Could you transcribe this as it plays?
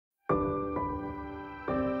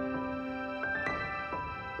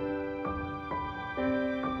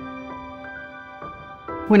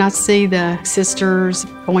When I see the sisters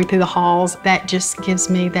going through the halls, that just gives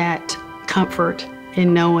me that comfort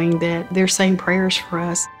in knowing that they're saying prayers for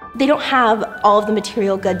us. They don't have all of the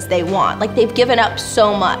material goods they want. Like, they've given up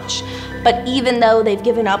so much. But even though they've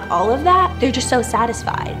given up all of that, they're just so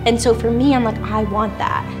satisfied. And so for me, I'm like, I want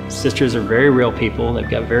that. Sisters are very real people. They've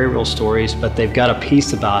got very real stories, but they've got a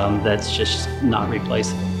peace about them that's just not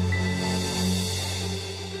replaceable.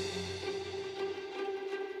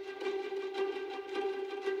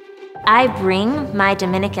 I bring my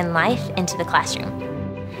Dominican life into the classroom.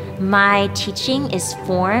 My teaching is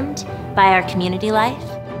formed by our community life,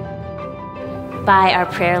 by our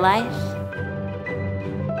prayer life,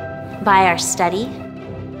 by our study.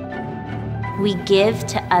 We give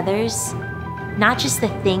to others not just the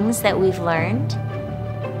things that we've learned,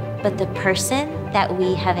 but the person that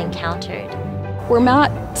we have encountered. We're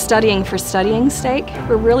not studying for studying's sake.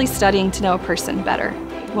 We're really studying to know a person better.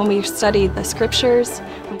 When we study the scriptures,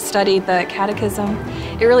 we study the catechism,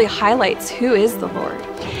 it really highlights who is the Lord.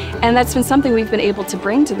 And that's been something we've been able to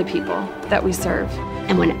bring to the people that we serve.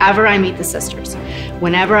 And whenever I meet the sisters,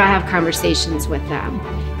 whenever I have conversations with them,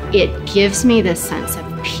 it gives me this sense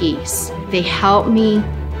of peace. They help me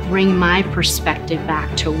bring my perspective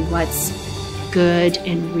back to what's good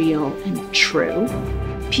and real and true.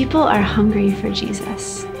 People are hungry for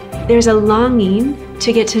Jesus. There's a longing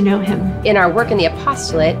to get to know him. In our work in the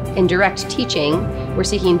apostolate, in direct teaching, we're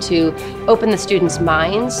seeking to open the students'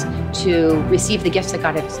 minds to receive the gifts that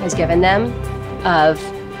God has given them of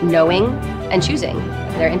knowing and choosing,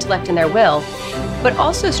 their intellect and their will, but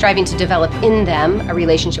also striving to develop in them a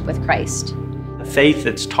relationship with Christ. The faith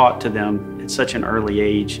that's taught to them at such an early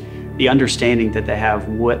age, the understanding that they have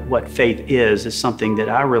what faith is something that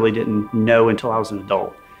I really didn't know until I was an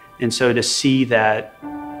adult. And so to see that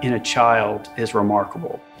in a child is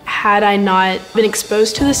remarkable. Had I not been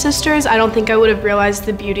exposed to the sisters, I don't think I would have realized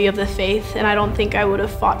the beauty of the faith, and I don't think I would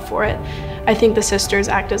have fought for it. I think the sisters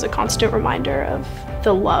act as a constant reminder of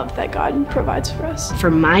the love that God provides for us. For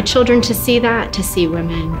my children to see that, to see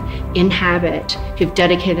women in habit who've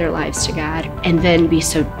dedicated their lives to God and then be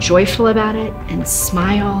so joyful about it and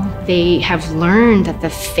smile, they have learned that the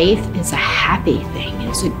faith is a happy thing,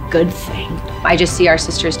 it's a good thing. I just see our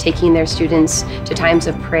sisters taking their students to times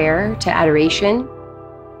of prayer, to adoration.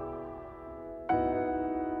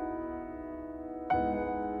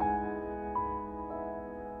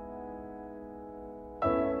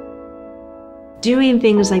 Doing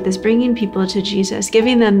things like this, bringing people to Jesus,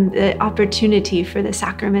 giving them the opportunity for the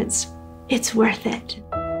sacraments, it's worth it.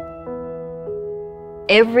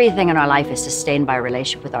 Everything in our life is sustained by a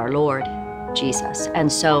relationship with our Lord, Jesus.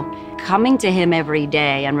 And so coming to him every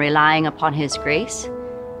day and relying upon his grace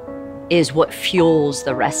is what fuels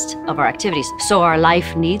the rest of our activities. So our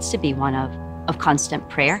life needs to be one of constant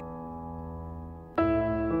prayer.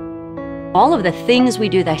 All of the things we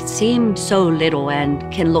do that seem so little and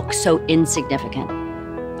can look so insignificant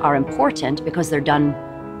are important because they're done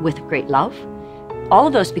with great love. All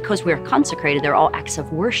of those, because we're consecrated, they're all acts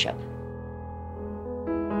of worship.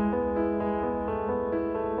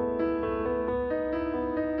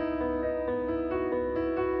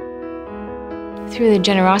 Through the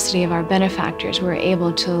generosity of our benefactors, we're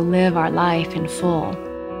able to live our life in full.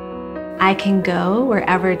 I can go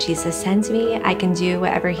wherever Jesus sends me. I can do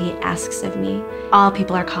whatever he asks of me. All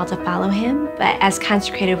people are called to follow him, but as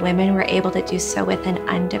consecrated women, we're able to do so with an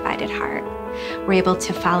undivided heart. We're able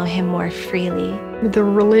to follow him more freely. The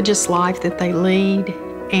religious life that they lead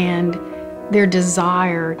and their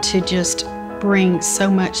desire to just bring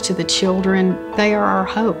so much to the children, they are our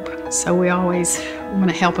hope. So we always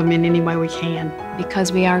want to help them in any way we can.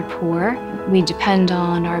 Because we are poor, we depend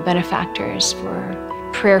on our benefactors for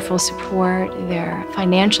prayerful support, their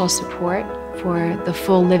financial support for the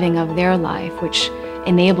full living of their life, which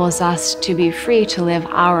enables us to be free to live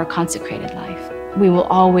our consecrated life. We will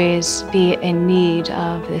always be in need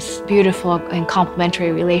of this beautiful and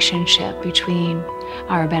complementary relationship between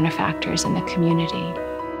our benefactors and the community.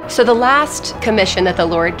 So the last commission that the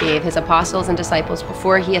Lord gave his apostles and disciples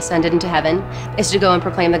before he ascended into heaven is to go and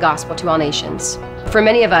proclaim the gospel to all nations. For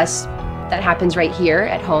many of us, that happens right here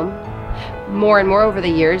at home. More and more over the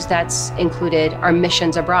years, that's included our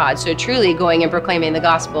missions abroad. So truly going and proclaiming the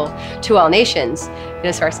gospel to all nations. You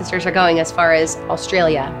know, so our sisters are going as far as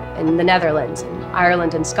Australia and the Netherlands and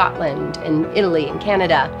Ireland and Scotland and Italy and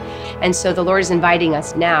Canada. And so the Lord is inviting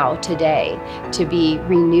us now, today, to be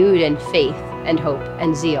renewed in faith and hope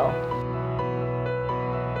and zeal.